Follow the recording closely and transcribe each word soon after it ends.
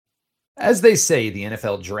As they say, the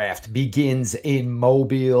NFL draft begins in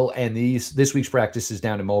Mobile, and this week's practice is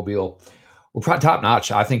down in Mobile. We're probably top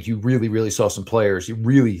notch. I think you really saw some players, you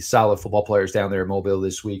really solid football players down there in Mobile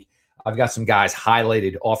this week. I've got some guys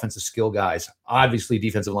highlighted, offensive skill guys, obviously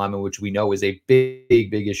defensive linemen, which we know is a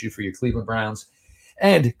big issue for your Cleveland Browns,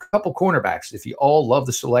 and a couple cornerbacks. If you all love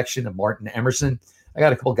the selection of Martin Emerson, I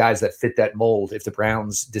got a couple guys that fit that mold if the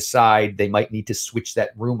Browns decide they might need to switch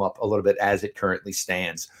that room up a little bit as it currently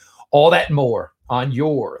stands. All that and more on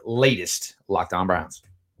your latest Locked On Browns.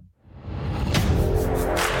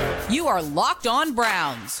 You are Locked On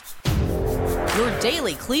Browns, your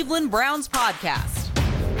daily Cleveland Browns podcast.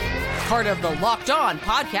 Part of the Locked On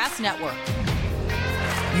Podcast Network,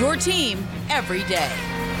 your team every day.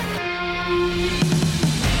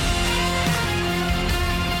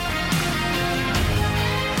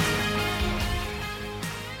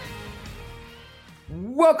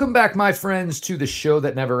 Welcome back, my friends, to the show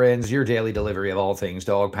that never ends, your daily delivery of all things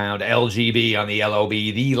Dog Pound, LGB on the LOB,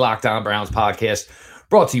 the Locked On Browns podcast,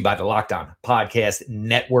 brought to you by the Locked On Podcast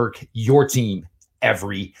Network, your team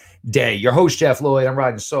every day. Your host, Jeff Lloyd. I'm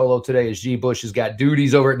riding solo today as G. Bush has got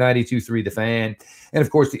duties over at 92.3 The Fan, and,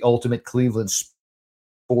 of course, the ultimate Cleveland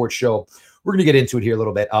sports show. We're going to get into it here a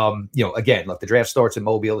little bit. Again, look, the draft starts in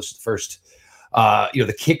Mobile. This is the first,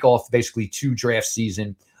 the kickoff, basically, to draft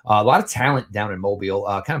season. A lot of talent down in Mobile,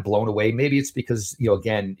 kind of blown away. Maybe it's because,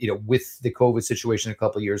 with the COVID situation a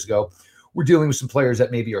couple of years ago, we're dealing with some players that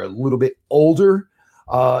maybe are a little bit older,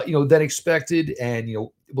 than expected. And,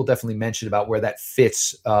 we'll definitely mention about where that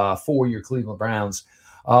fits for your Cleveland Browns.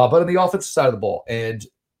 But on the offensive side of the ball, and,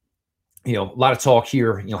 a lot of talk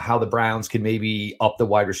here, how the Browns can maybe up the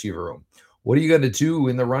wide receiver room. What are you going to do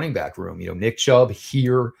in the running back room? Nick Chubb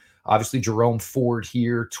here. Obviously, Jerome Ford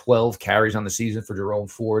here, 12 carries on the season for Jerome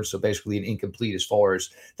Ford. So basically an incomplete as far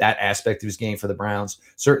as that aspect of his game for the Browns.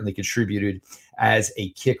 Certainly contributed as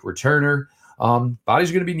a kick returner.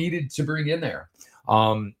 Bodies are going to be needed to bring in there.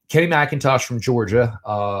 Kenny McIntosh from Georgia.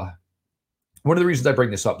 One of the reasons I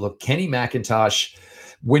bring this up, look, Kenny McIntosh,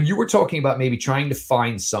 when you were talking about maybe trying to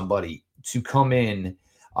find somebody to come in,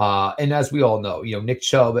 and as we all know, Nick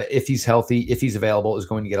Chubb, if he's healthy, if he's available, is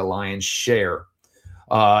going to get a lion's share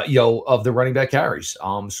of the running back carries.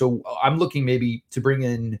 So I'm looking maybe to bring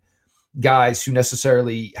in guys who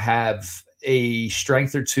necessarily have a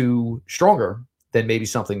strength or two stronger than maybe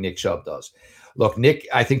something Nick Chubb does. Look,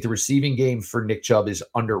 I think the receiving game for Nick Chubb is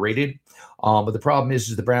underrated. But the problem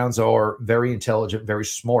is the Browns are very intelligent, very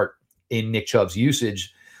smart in Nick Chubb's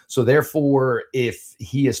usage. So therefore, if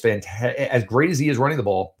he is as great as he is running the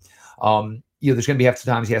ball, there's going to be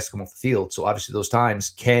times he has to come off the field. So obviously those times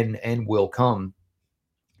can and will come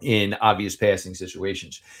in obvious passing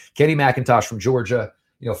situations. Kenny McIntosh from Georgia,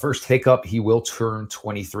 first hiccup, he will turn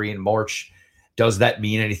 23 in March. Does that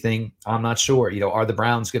mean anything? I'm not sure. Are the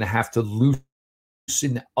Browns going to have to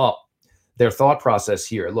loosen up their thought process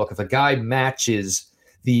here? Look, if a guy matches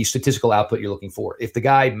the statistical output you're looking for, if the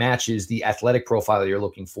guy matches the athletic profile you're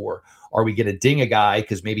looking for, are we going to ding a guy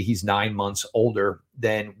because maybe he's 9 months older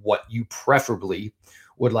than what you preferably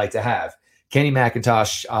would like to have? Kenny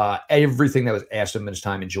McIntosh, everything that was asked of him in his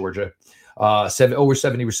time in Georgia, over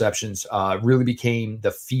 70 receptions, really became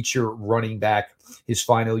the feature running back his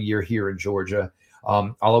final year here in Georgia.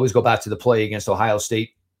 I'll always go back to the play against Ohio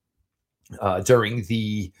State during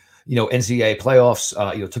the NCAA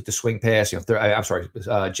playoffs. Took the swing pass,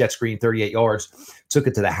 jet screen, 38 yards, took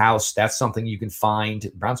it to the house. That's something you can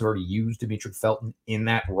find. Browns have already used Demetric Felton in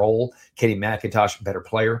that role. Kenny McIntosh, a better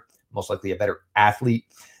player, most likely a better athlete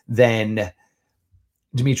than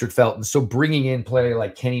Demetric Felton. So bringing in player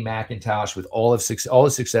like Kenny McIntosh with all his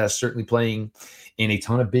success, certainly playing in a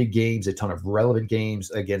ton of big games, a ton of relevant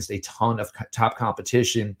games against a ton of top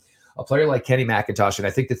competition. A player like Kenny McIntosh, and I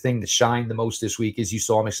think the thing that shined the most this week is you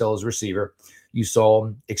saw him excel as a receiver. You saw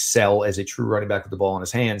him excel as a true running back with the ball in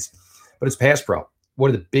his hands. But it's pass pro. One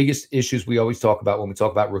of the biggest issues we always talk about when we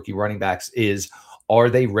talk about rookie running backs is, are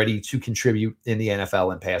they ready to contribute in the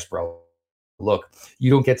NFL and pass pro? Look,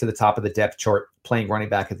 you don't get to the top of the depth chart playing running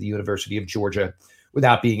back at the University of Georgia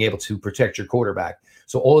without being able to protect your quarterback.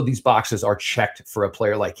 So all of these boxes are checked for a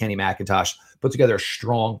player like Kenny McIntosh. Put together a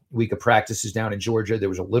strong week of practices down in Georgia. There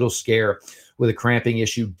was a little scare with a cramping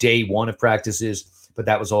issue day one of practices, but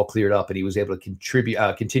that was all cleared up, and he was able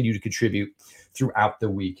to continue to contribute throughout the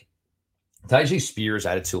week. Tyjae Spears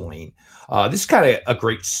out of Tulane. This is kind of a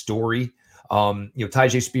great story.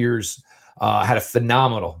 Tyjae Spears had a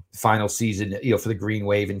phenomenal final season, for the Green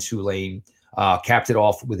Wave in Tulane. Capped it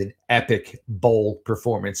off with an epic bowl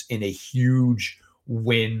performance in a huge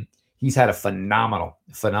win. He's had a phenomenal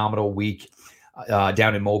week.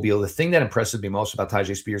 down in Mobile. The thing that impresses me most about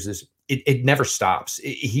Tyjae Spears is it never stops.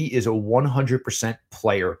 He is a 100%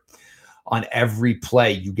 player on every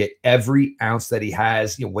play. You get every ounce that he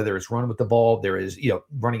has, whether it's running with the ball, there is,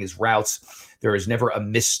 running his routes. There is never a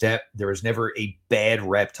misstep. There is never a bad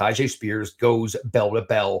rep. Tyjae Spears goes bell to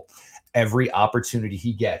bell every opportunity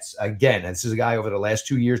he gets. Again, this is a guy over the last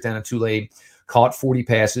 2 years down in Tulane, caught 40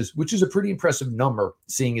 passes, which is a pretty impressive number,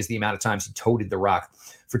 seeing as the amount of times he toted the rock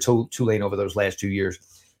for Tulane over those last 2 years.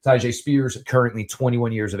 Tyjae Spears, currently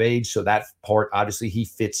 21 years of age, so that part, obviously, he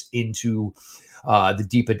fits into the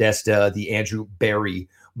Deep Podesta, the Andrew Berry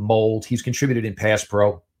mold. He's contributed in pass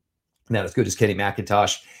pro, not as good as Kenny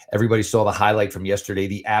McIntosh. Everybody saw the highlight from yesterday,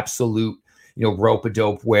 the absolute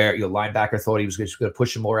rope-a-dope where linebacker thought he was just going to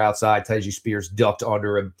push him more outside. Tyjae Spears ducked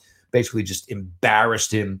under him, basically just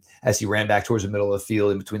embarrassed him as he ran back towards the middle of the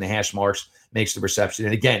field in between the hash marks, makes the reception.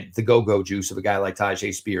 And again, the go-go juice of a guy like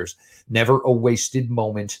Tyjae Spears. Never a wasted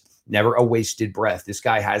moment, never a wasted breath. This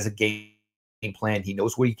guy has a game plan. He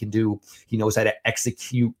knows what he can do. He knows how to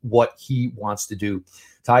execute what he wants to do.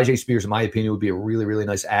 Tyjae Spears, in my opinion, would be a really, really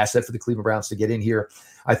nice asset for the Cleveland Browns to get in here.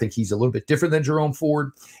 I think he's a little bit different than Jerome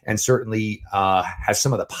Ford, and certainly has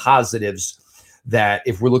some of the positives that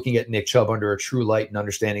if we're looking at Nick Chubb under a true light and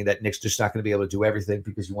understanding that Nick's just not going to be able to do everything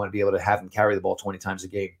because you want to be able to have him carry the ball 20 times a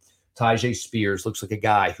game. Tyjae Spears looks like a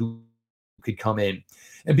guy who could come in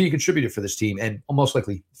and be a contributor for this team, and most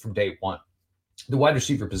likely from day one. The wide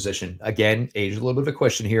receiver position, again, age is a little bit of a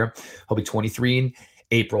question here. He'll be 23 in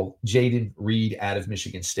April. Jayden Reed out of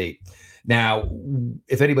Michigan State. Now,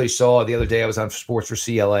 if anybody saw the other day, I was on Sports for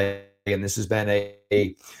CLA, and this has been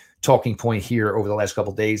a talking point here over the last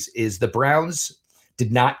couple of days, is the Browns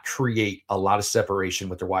did not create a lot of separation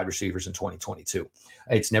with their wide receivers in 2022.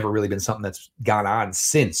 It's never really been something that's gone on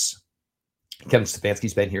since Kevin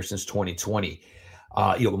Stefanski's been here since 2020.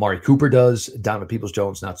 Amari Cooper does. Donovan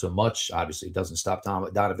Peoples-Jones, not so much. Obviously, it doesn't stop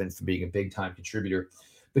Donovan from being a big-time contributor.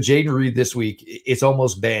 But Jayden Reed this week, it's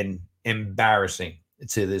almost been embarrassing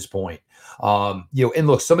to this point. And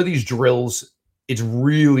look, some of these drills, it's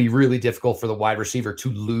really, really difficult for the wide receiver to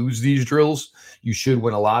lose these drills. You should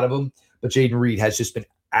win a lot of them. But Jayden Reed has just been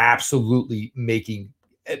absolutely making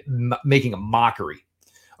a mockery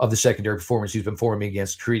of the secondary performance he's been forming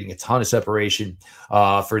against, creating a ton of separation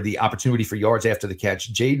for the opportunity for yards after the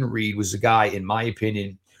catch. Jayden Reed was a guy, in my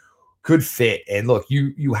opinion, could fit. And look,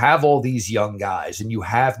 you have all these young guys, and you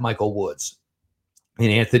have Michael Woods and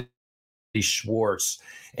Anthony Schwartz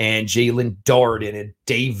and Jalen Darden and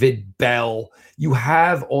David Bell. You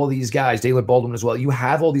have all these guys, Dalen Baldwin as well. You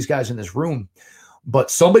have all these guys in this room, but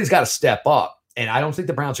somebody's got to step up. And I don't think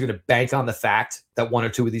the Browns are going to bank on the fact that one or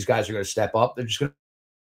two of these guys are going to step up. They're just going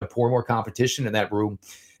to pour more competition in that room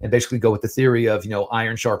and basically go with the theory of,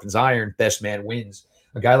 iron sharpens iron, best man wins.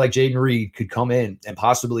 A guy like Jayden Reed could come in and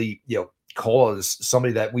possibly, cause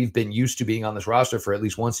somebody that we've been used to being on this roster for at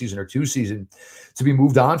least one season or two seasons to be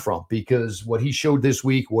moved on from, because what he showed this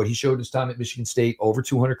week, what he showed his time at Michigan State, over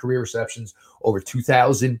 200 career receptions, over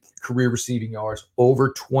 2,000 career receiving yards,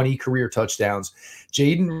 over 20 career touchdowns.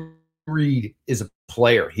 Jayden Reed is a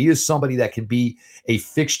player. He is somebody that can be a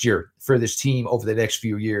fixture for this team over the next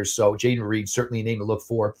few years. So Jayden Reed, certainly a name to look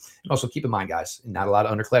for. And also keep in mind, guys, not a lot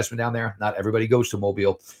of underclassmen down there. Not everybody goes to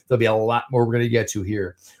Mobile. There'll be a lot more we're going to get to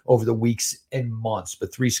here over the weeks and months.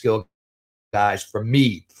 But three skilled guys for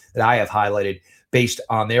me that I have highlighted based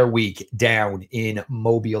on their week down in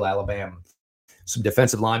Mobile, Alabama. Some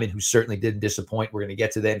defensive linemen who certainly didn't disappoint. We're going to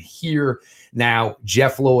get to them here now.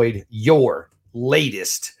 Jeff Lloyd, your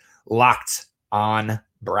latest Locked on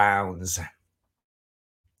Browns.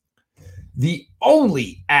 The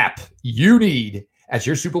only app you need at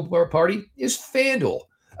your Super Bowl party is FanDuel,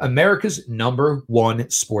 America's #1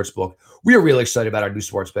 sportsbook. We are really excited about our new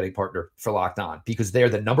sports betting partner for Locked On, because they're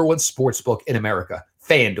the #1 sportsbook in America,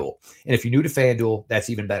 FanDuel. And if you're new to FanDuel, that's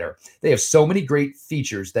even better. They have so many great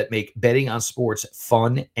features that make betting on sports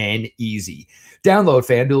fun and easy. Download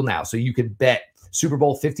FanDuel now so you can bet Super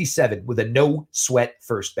Bowl 57 with a no-sweat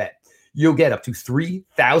first bet. You'll get up to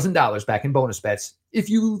 $3,000 back in bonus bets if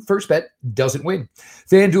your first bet doesn't win.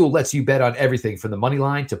 FanDuel lets you bet on everything from the money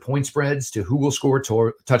line to point spreads to who will score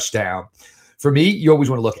touchdown. For me, you always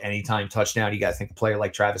want to look anytime touchdown. You got to think a player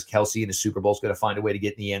like Travis Kelce in the Super Bowl is going to find a way to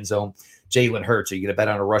get in the end zone. Jalen Hurts, are you going to bet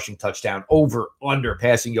on a rushing touchdown? Over, under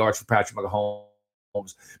passing yards for Patrick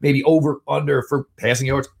Mahomes. Maybe over, under for passing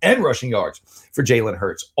yards and rushing yards for Jalen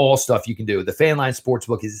Hurts. All stuff you can do. The FanLine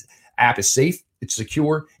Sportsbook app is safe, it's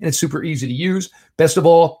secure, and it's super easy to use. Best of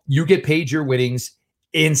all, you get paid your winnings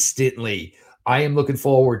instantly. I am looking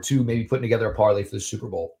forward to maybe putting together a parlay for the Super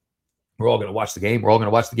Bowl. We're all going to watch the game. We're all going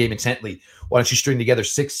to watch the game intently. Why don't you string together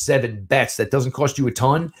 6-7 bets that doesn't cost you a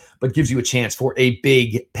ton, but gives you a chance for a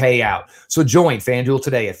big payout? So join FanDuel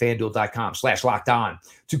today at FanDuel.com/lockedon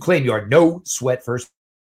to claim your no sweat first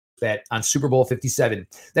bet on Super Bowl 57.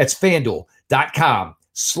 That's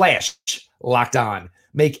FanDuel.com/lockedon.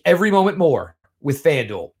 Make every moment more with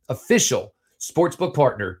FanDuel, official sportsbook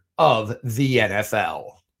partner of the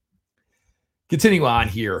NFL. Continue on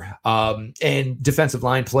here, and defensive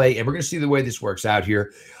line play, and we're going to see the way this works out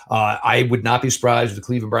here. I would not be surprised if the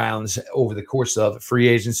Cleveland Browns, over the course of free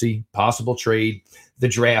agency, possible trade, the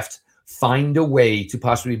draft, find a way to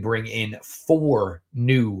possibly bring in 4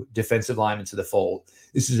 new defensive linemen to the fold.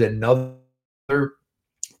 This is another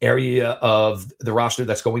area of the roster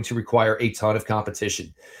that's going to require a ton of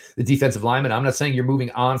competition. The defensive lineman, I'm not saying you're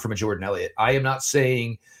moving on from a Jordan Elliott. I am not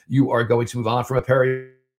saying you are going to move on from a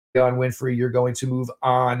Perry on Winfrey, you're going to move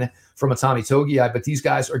on from a Tommy Togiai, but these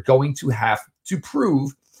guys are going to have to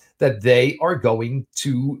prove that they are going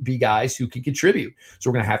to be guys who can contribute. So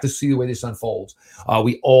we're going to have to see the way this unfolds.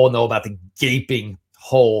 We all know about the gaping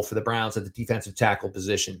hole for the Browns at the defensive tackle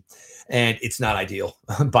position, and it's not ideal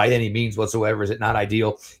by any means whatsoever. Is it not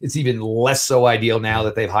ideal? It's even less so ideal now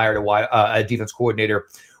that they've hired a defense coordinator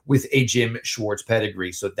with a Jim Schwartz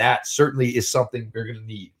pedigree. So that certainly is something we're going to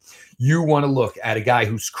need. You want to look at a guy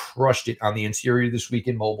who's crushed it on the interior this week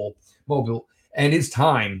in Mobile, and his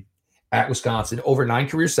time at Wisconsin. Over 9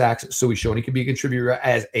 career sacks, so he's shown he can be a contributor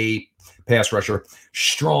as a pass rusher.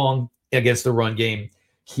 Strong against the run game.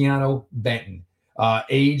 Keanu Benton.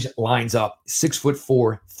 Age lines up,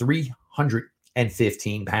 6'4",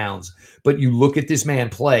 315 pounds. But you look at this man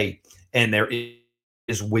play, and there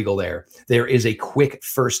is wiggle there. There is a quick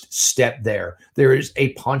first step there. There is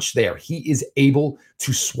a punch there. He is able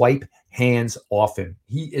to swipe hands often.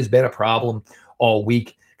 He has been a problem all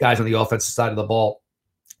week. Guys on the offensive side of the ball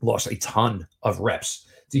lost a ton of reps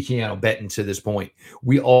to Keanu Benton to this point.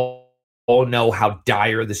 We all know how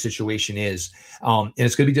dire the situation is. And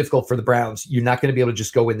it's going to be difficult for the Browns. You're not going to be able to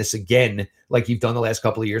just go in this again like you've done the last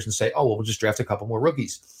couple of years and say, oh, well, we'll just draft a couple more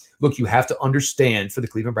rookies. Look, you have to understand for the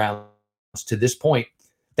Cleveland Browns to this point,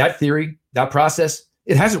 that theory, that process,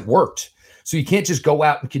 it hasn't worked. So you can't just go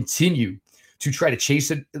out and continue to try to chase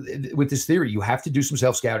it with this theory. You have to do some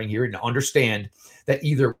self-scouting here and understand that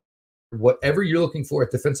either whatever you're looking for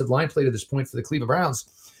at defensive line play to this point for the Cleveland Browns,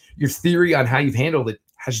 your theory on how you've handled it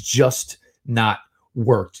has just not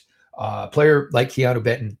worked. Player like Keanu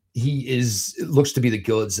Benton, looks to be the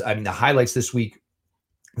goods. I mean, the highlights this week,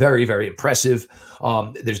 very, very impressive.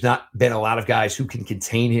 There's not been a lot of guys who can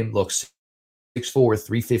contain him. Looks 6'4",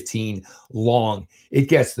 315, long. It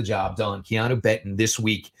gets the job done. Keanu Benton this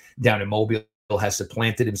week down in Mobile has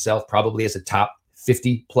supplanted himself probably as a top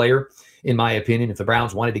 50 player, in my opinion. If the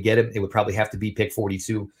Browns wanted to get him, it would probably have to be pick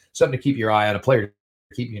 42. Something to keep your eye on, a player to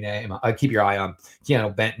keep your eye on.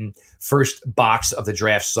 Keanu Benton, first box of the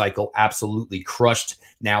draft cycle, absolutely crushed.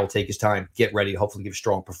 Now will take his time, get ready to hopefully give a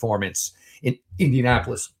strong performance in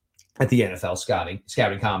Indianapolis at the NFL scouting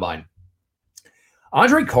combine.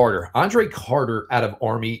 Andre Carter out of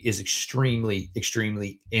Army is extremely,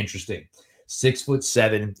 extremely interesting.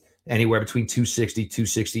 6'7", anywhere between 260,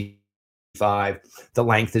 265. The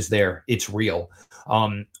length is there. It's real.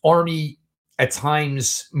 Army at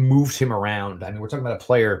times moved him around. I mean, we're talking about a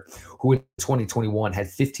player who in 2021 had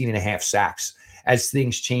 15 and a half sacks. As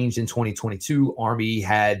things changed in 2022, Army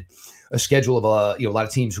had a schedule of a lot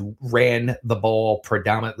of teams who ran the ball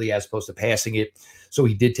predominantly as opposed to passing it. So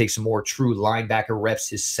he did take some more true linebacker reps.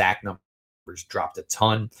 His sack numbers dropped a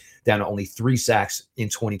ton, down to only 3 sacks in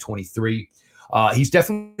 2023. He's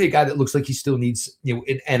definitely a guy that looks like he still needs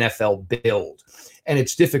an NFL build. And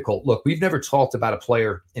it's difficult. Look, we've never talked about a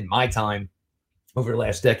player in my time over the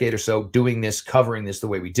last decade or so doing this, covering this the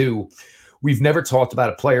way we do. We've never talked about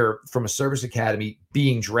a player from a service academy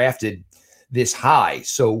being drafted this high.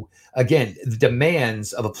 So again, the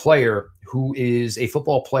demands of a player who is a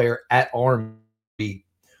football player at Army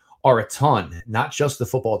are a ton, not just the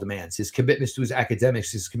football demands. His commitments to his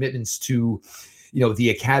academics, his commitments to, the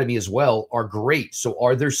academy as well are great. So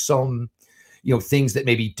are there some, things that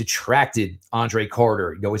maybe detracted Andre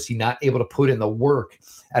Carter? Is he not able to put in the work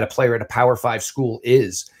at a player at a Power 5 school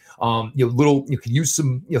is? You could use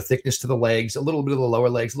some, thickness to the legs, a little bit of the lower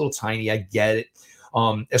legs, a little tiny. I get it.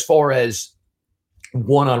 As far as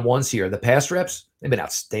one-on-ones here, the pass reps, they've been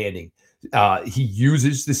outstanding. He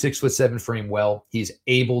uses the 6'7" frame well. He's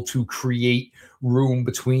able to create room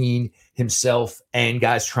between himself and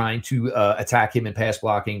guys trying to attack him in pass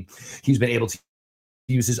blocking. He's been able to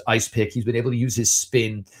use his ice pick. He's been able to use his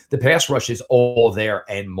spin. The pass rush is all there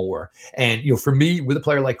and more. And, for me, with a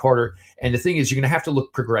player like Carter, and the thing is, you're going to have to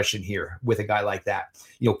look progression here with a guy like that.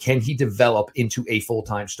 Can he develop into a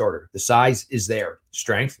full-time starter? The size is there.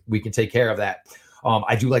 Strength, we can take care of that.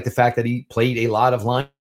 I do like the fact that he played a lot of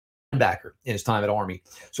linebacker in his time at Army.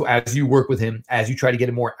 So as you work with him, as you try to get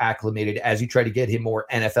him more acclimated, as you try to get him more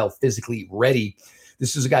NFL physically ready,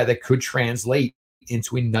 this is a guy that could translate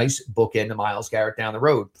into a nice bookend to Myles Garrett down the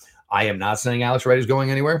road. I am not saying Alex Wright is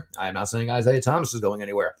going anywhere. I am not saying Isaiah Thomas is going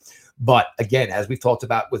anywhere. But again, as we've talked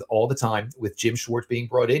about with all the time, with Jim Schwartz being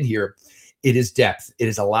brought in here, it is depth. It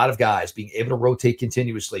is a lot of guys being able to rotate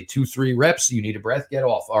continuously. 2-3 reps, you need a breath, get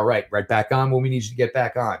off. All right back on when we need you to get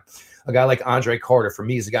back on. A guy like Andre Carter, for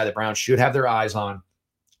me, is a guy that Browns should have their eyes on.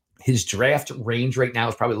 His draft range right now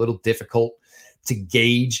is probably a little difficult to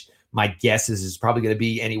gauge. My guess is it's probably going to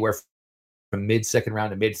be anywhere from mid-second round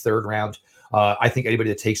to mid-third round. I think anybody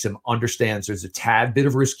that takes him understands there's a tad bit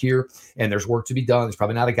of risk here, and there's work to be done. He's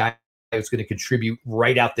probably not a guy that's going to contribute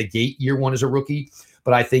right out the gate year one as a rookie.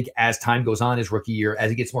 But I think as time goes on his rookie year, as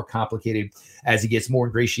he gets more complicated, as he gets more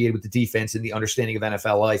ingratiated with the defense and the understanding of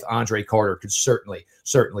NFL life, Andre Carter could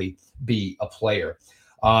certainly be a player.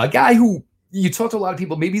 A guy who you talk to a lot of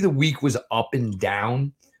people, maybe the week was up and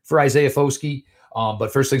down for Isaiah Foskey.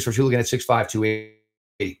 But first things first, you're looking at 6'5",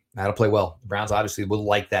 280. That'll play well. The Browns obviously will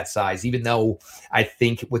like that size, even though I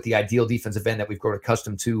think with the ideal defensive end that we've grown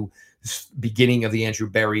accustomed to, beginning of the Andrew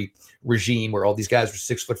Berry regime, where all these guys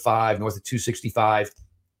were 6'5", north of 265,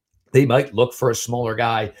 they might look for a smaller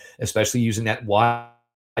guy, especially using that wide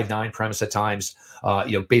 9 premise at times.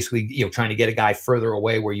 Basically, trying to get a guy further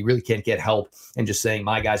away where you really can't get help, and just saying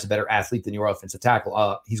my guy's a better athlete than your offensive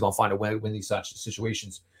tackle. He's going to find a way to win these such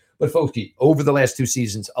situations. But Foskey, over the last 2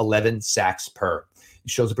 seasons, 11 sacks per. He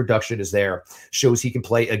shows the production is there, shows he can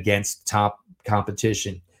play against top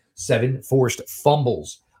competition. 7 forced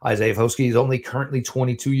fumbles. Isaiah Foskey is only currently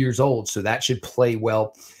 22 years old, so that should play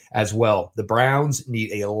well as well. The Browns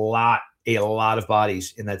need a lot of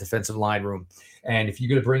bodies in that defensive line room. And if you're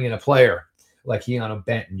going to bring in a player like Keanu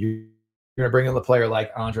Benton, you're going to bring in a player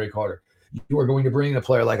like Andre Carter, you are going to bring in a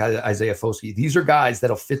player like Isaiah Foskey. These are guys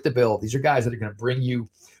that'll fit the bill. These are guys that are going to bring you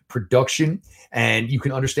production, and you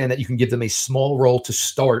can understand that you can give them a small role to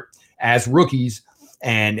start as rookies.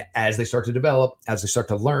 And as they start to develop, as they start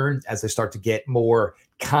to learn, as they start to get more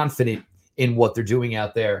confident in what they're doing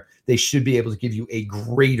out there, they should be able to give you a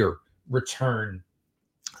greater return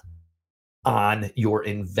on your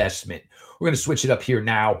investment. We're going to switch it up here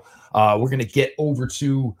now. We're going to get over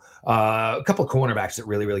to a couple of cornerbacks that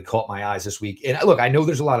really caught my eyes this week. And look, I know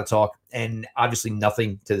there's a lot of talk, and obviously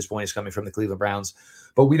nothing to this point is coming from the Cleveland Browns,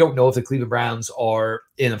 but we don't know if the Cleveland Browns are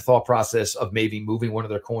in a thought process of maybe moving one of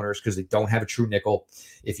their corners because they don't have a true nickel.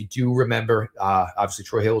 If you do remember, obviously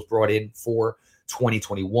Troy Hill was brought in for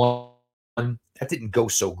 2021. That didn't go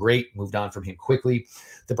so great. Moved on from him quickly.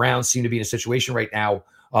 The Browns seem to be in a situation right now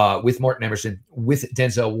with Martin Emerson, with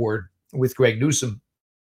Denzel Ward, with Greg Newsome.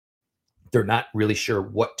 They're not really sure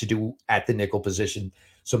what to do at the nickel position.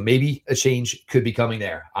 So maybe a change could be coming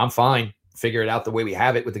there. I'm fine. Figure it out the way we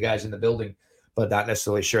have it with the guys in the building, but not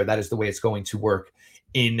necessarily sure that is the way it's going to work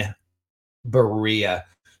in Berea.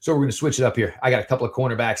 So we're going to switch it up here. I got a couple of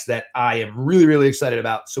cornerbacks that I am really excited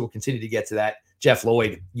about. So we'll continue to get to that. Jeff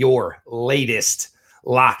Lloyd, your latest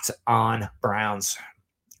Locked On Browns.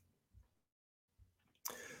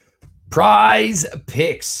 Prize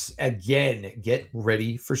Picks. Again, get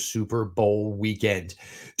ready for Super Bowl weekend.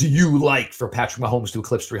 Do you like for Patrick Mahomes to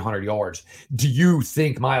eclipse 300 yards? Do you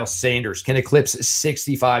think Miles Sanders can eclipse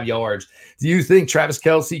 65 yards? Do you think Travis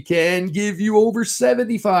Kelce can give you over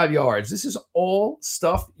 75 yards? This is all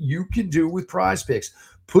stuff you can do with Prize Picks.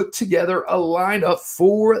 Put together a lineup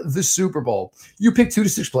for the Super Bowl. You pick 2 to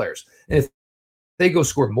 6 players. And if they go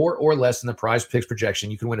score more or less than the Prize Picks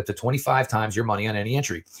projection, you can win up to 25 times your money on any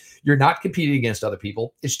entry. You're not competing against other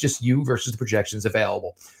people. It's just you versus the projections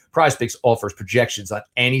available. Prize Picks offers projections on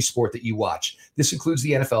any sport that you watch. This includes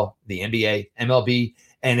the NFL, the NBA, MLB,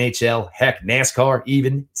 NHL, heck, NASCAR,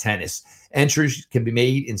 even tennis. Entries can be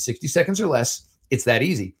made in 60 seconds or less. It's that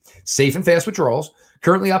easy. Safe and fast withdrawals.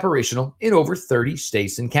 Currently operational in over 30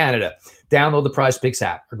 states in Canada. Download the Prize Picks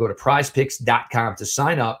app or go to prizepicks.com to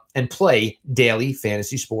sign up and play daily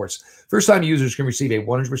fantasy sports. First-time users can receive a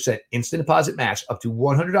 100% instant deposit match up to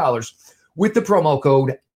 $100 with the promo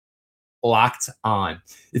code Locked On.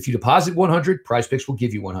 If you deposit 100, Prize Picks will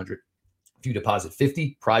give you 100. If you deposit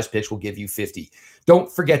 50, Prize Picks will give you 50.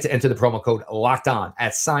 Don't forget to enter the promo code Locked On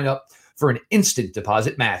at sign up for an instant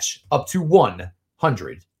deposit match up to $100.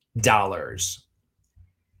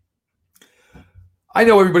 I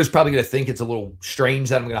know everybody's probably going to think it's a little strange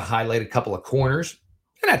that I'm going to highlight a couple of corners,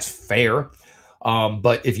 and that's fair.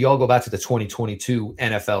 But if you all go back to the 2022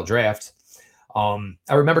 NFL draft, I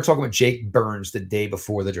remember talking with Jake Burns the day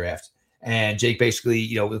before the draft. And Jake basically,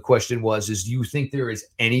 the question was, do you think there is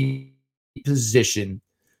any position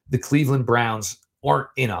the Cleveland Browns aren't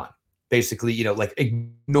in on? Basically, like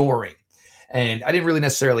ignoring. And I didn't really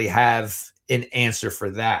necessarily have an answer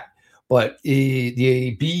for that. But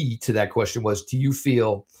the B to that question was, do you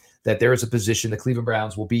feel that there is a position the Cleveland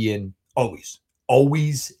Browns will be in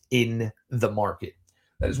always in the market?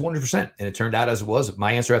 That is 100%. And it turned out as it was.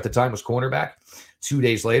 My answer at the time was cornerback. 2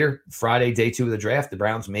 days later, Friday, day 2 of the draft, the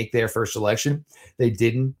Browns make their first selection. They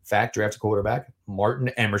did, in fact, draft a quarterback, Martin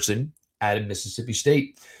Emerson, out of Mississippi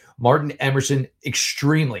State. Martin Emerson,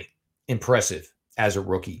 extremely impressive as a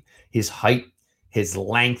rookie. His height, his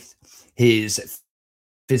length, his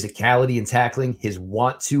physicality in tackling, his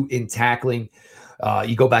want to in tackling.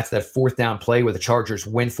 You go back to that 4th down play where the Chargers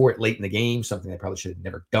went for it late in the game, something they probably should have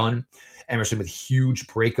never done. Emerson with huge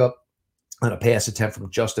breakup on a pass attempt from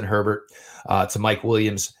Justin Herbert to Mike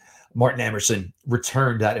Williams. Martin Emerson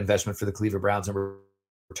returned that investment for the Cleveland Browns and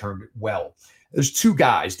returned it well. There's 2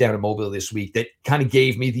 guys down in Mobile this week that kind of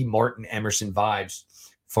gave me the Martin Emerson vibes.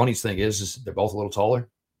 Funniest thing is they're both a little taller,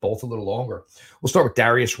 both a little longer. We'll start with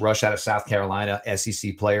Darius Rush out of South Carolina,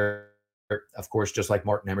 SEC player, of course, just like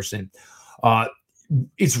Martin Emerson.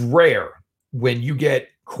 It's rare when you get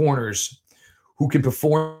corners who can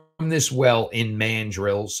perform this well in man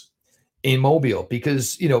drills in Mobile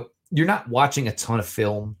because, you're not watching a ton of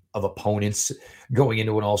film of opponents going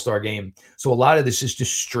into an all-star game. So a lot of this is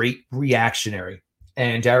just straight reactionary.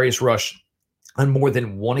 And Darius Rush, on more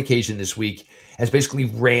than one occasion this week, has basically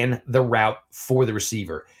ran the route for the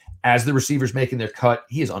receiver. As the receiver's making their cut,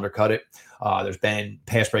 he has undercut it. There's been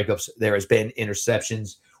pass breakups. There has been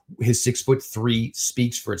interceptions. His 6'3"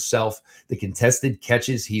 speaks for itself. The contested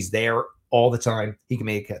catches, he's there all the time. He can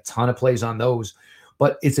make a ton of plays on those.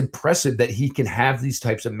 But it's impressive that he can have these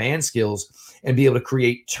types of man skills and be able to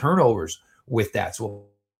create turnovers with that. So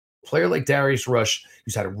a player like Darius Rush,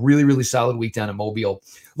 who's had a really, really solid week down in Mobile.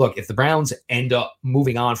 Look, if the Browns end up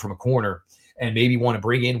moving on from a corner and maybe want to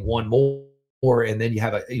bring in one more, and then you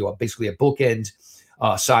have basically a bookend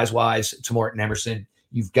size-wise to Martin Emerson,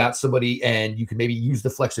 you've got somebody, and you can maybe use the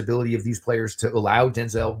flexibility of these players to allow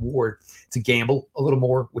Denzel Ward to gamble a little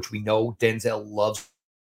more, which we know Denzel loves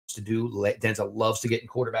to do. Denzel loves to get in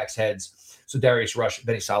quarterbacks' heads. So Darius Rush,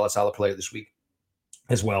 been a solid player this week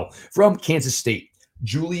as well. From Kansas State,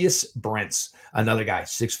 Julius Brents, another guy,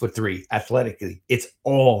 6'3", athletically. It's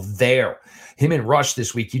all there. Him and Rush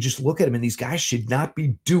this week, you just look at him, and these guys should not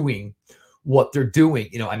be doing what they're doing.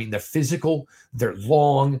 They're physical, they're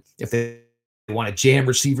long. If they want to jam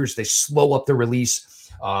receivers, they slow up the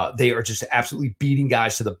release. They are just absolutely beating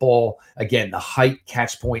guys to the ball. Again, the height,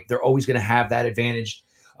 catch point, they're always going to have that advantage.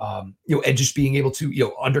 And just being able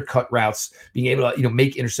to, undercut routes, being able to,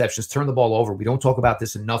 make interceptions, turn the ball over. We don't talk about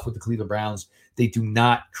this enough with the Cleveland Browns. They do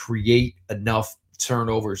not create enough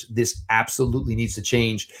turnovers. This absolutely needs to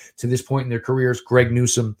change. To this point in their careers, Greg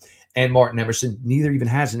Newsome and Martin Emerson, neither even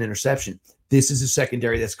has an interception. This is a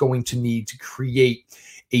secondary that's going to need to create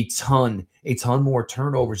a ton more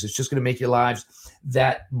turnovers. It's just going to make your lives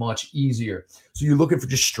that much easier. So you're looking for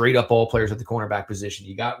just straight up ball players at the cornerback position.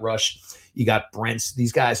 You got Rush, you got Brents.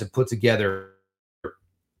 These guys have put together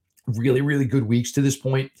really, really good weeks to this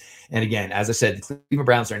point. And again, as I said, the Cleveland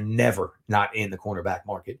Browns are never not in the cornerback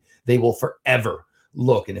market. They will forever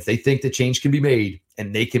look. And if they think the change can be made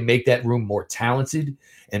and they can make that room more talented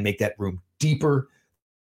and make that room deeper,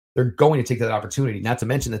 they're going to take that opportunity. Not to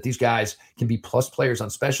mention that these guys can be plus players on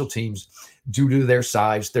special teams due to their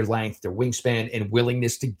size, their length, their wingspan, and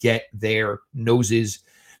willingness to get their noses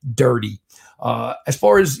dirty. As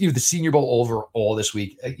far as the Senior Bowl overall this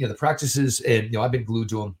week, the practices, and I've been glued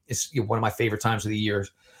to them. It's one of my favorite times of the year.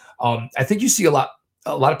 I think you see a lot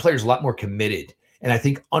of players a lot more committed, and I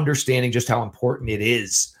think understanding just how important it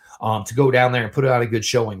is to go down there and put out a good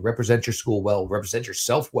showing, represent your school well, represent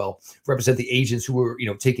yourself well, represent the agents who are,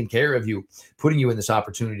 taking care of you, putting you in this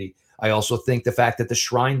opportunity. I also think the fact that the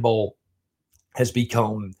Shrine Bowl has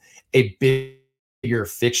become a bigger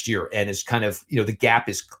fixture and is kind of, the gap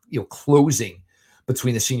is, closing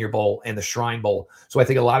between the Senior Bowl and the Shrine Bowl. So I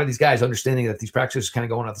think a lot of these guys understanding that these practices kind of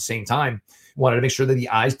going on at the same time wanted to make sure that the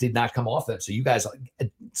eyes did not come off them. So you guys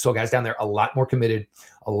saw guys down there a lot more committed,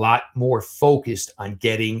 a lot more focused on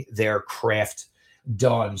getting their craft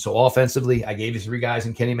done. So offensively, I gave you 3 guys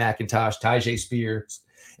in Kenny McIntosh, Tyjae Spears,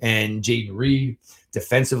 and Jaden Reed.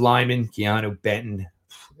 Defensive lineman, Keanu Benton,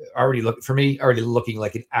 already looking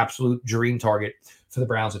like an absolute dream target for the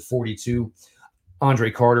Browns at 42.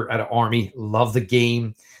 Andre Carter out of Army. Love the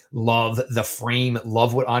game. Love the frame.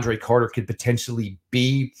 Love what Andre Carter could potentially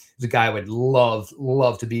be. The guy I would love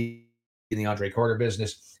to be in the Andre Carter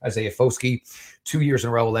business. Isaiah Foskey, 2 years in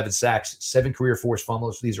a row, 11 sacks, 7 career forced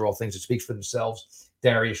fumbles. These are all things that speak for themselves.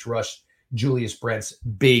 Darius Rush, Julius Brents,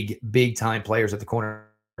 big time players at the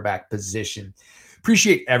cornerback position.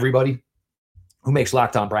 Appreciate everybody who makes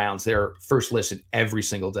Locked On Browns their first listen every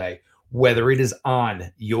single day, whether it is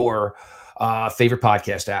on your favorite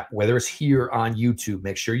podcast app, whether it's here on YouTube.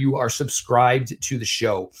 Make sure you are subscribed to the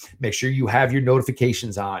show. Make sure you have your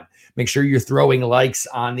notifications on. Make sure you're throwing likes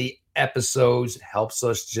on the episodes. Helps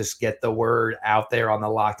us just get the word out there on the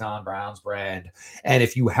Locked On Browns brand. And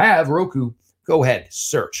if you have Roku, go ahead,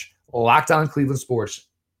 search Locked On Cleveland Sports.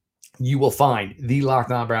 You will find the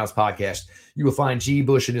Locked On Browns podcast. You will find G.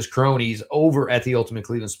 Bush and his cronies over at the Ultimate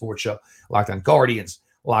Cleveland Sports Show. Locked On Guardians,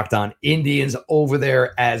 Locked On Indians over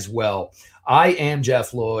there as well. I am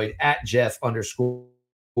Jeff Lloyd at Jeff_LJ_Lloyd.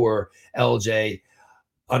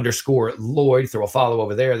 Throw a follow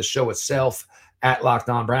over there. The show itself at Locked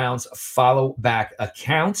On Browns. Follow back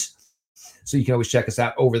account. So you can always check us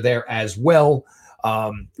out over there as well.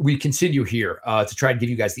 We continue here to try and give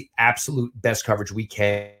you guys the absolute best coverage we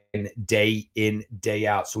can day in, day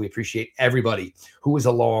out. So we appreciate everybody who is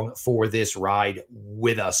along for this ride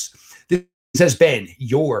with us. This has been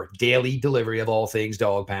your daily delivery of all things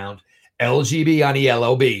Dog Pound. LGB on the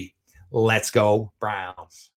LOB. Let's go Browns.